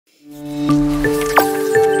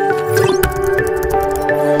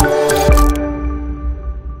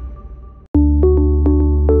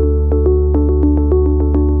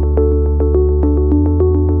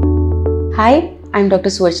I'm Dr.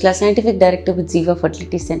 Suvarchalaa, Scientific Director with ZIVA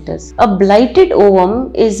Fertility Centers. A blighted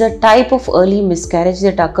ovum is a type of early miscarriage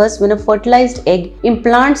that occurs when a fertilized egg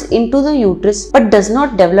implants into the uterus but does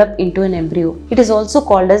not develop into an embryo. It is also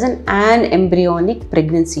called as an embryonic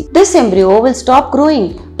pregnancy. This embryo will stop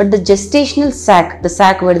growing, but the gestational sac, the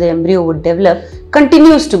sac where the embryo would develop,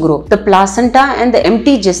 continues to grow. The placenta and the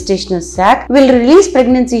empty gestational sac will release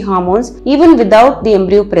pregnancy hormones even without the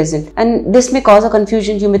embryo present. And this may cause a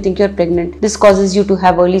confusion. You may think you're pregnant. This causes you to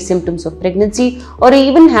have early symptoms of pregnancy or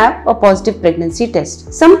even have a positive pregnancy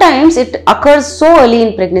test. Sometimes it occurs so early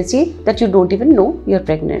in pregnancy that you don't even know you're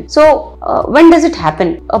pregnant. So when does it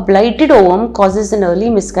happen? A blighted ovum causes an early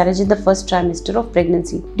miscarriage in the first trimester of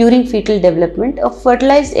pregnancy. During fetal development, a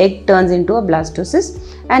fertilized egg turns into a blastocyst,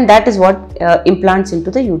 and that is what implants into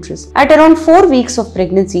the uterus. At around 4 weeks of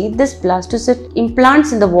pregnancy, this blastocyst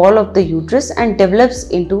implants in the wall of the uterus and develops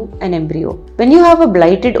into an embryo. When you have a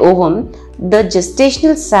blighted ovum, the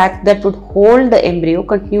gestational sac that would hold the embryo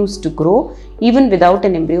continues to grow even without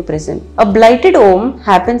an embryo present. A blighted ovum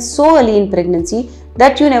happens so early in pregnancy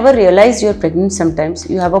that you never realize you're pregnant. Sometimes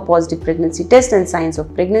you have a positive pregnancy test and signs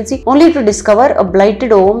of pregnancy only to discover a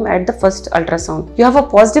blighted ovum at the first ultrasound. You have a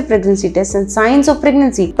positive pregnancy test and signs of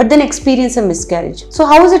pregnancy but then experience a miscarriage. So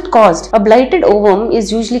how is it caused? A blighted ovum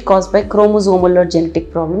is usually caused by chromosomal or genetic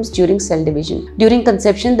problems during cell division. During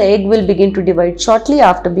conception, the egg will begin to divide shortly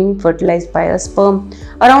after being fertilized by a sperm.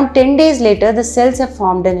 Around 10 days later, the cells have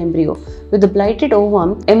formed an embryo. With the blighted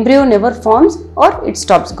ovum, embryo never forms or it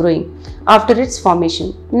stops growing after its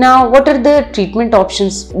formation. Now, what are the treatment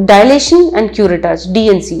options? Dilation and curettage,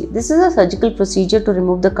 DNC. This is a surgical procedure to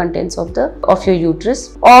remove the contents of your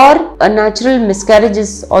uterus, or a natural miscarriage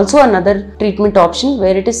is also another treatment option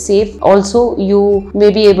where it is safe. Also, you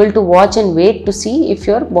may be able to watch and wait to see if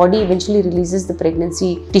your body eventually releases the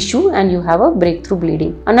pregnancy tissue and you have a breakthrough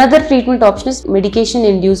bleeding. Another treatment option is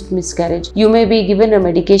medication-induced miscarriage. You may be given a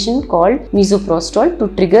medication called misoprostol to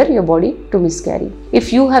trigger your body to miscarry.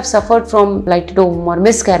 If you have suffered from blighted ovum or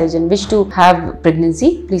miscarriage and wish to have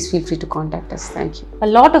pregnancy, please feel free to contact us. Thank you. A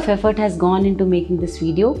lot of effort has gone into making this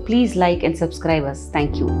video. Please like and subscribe us.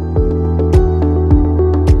 Thank you.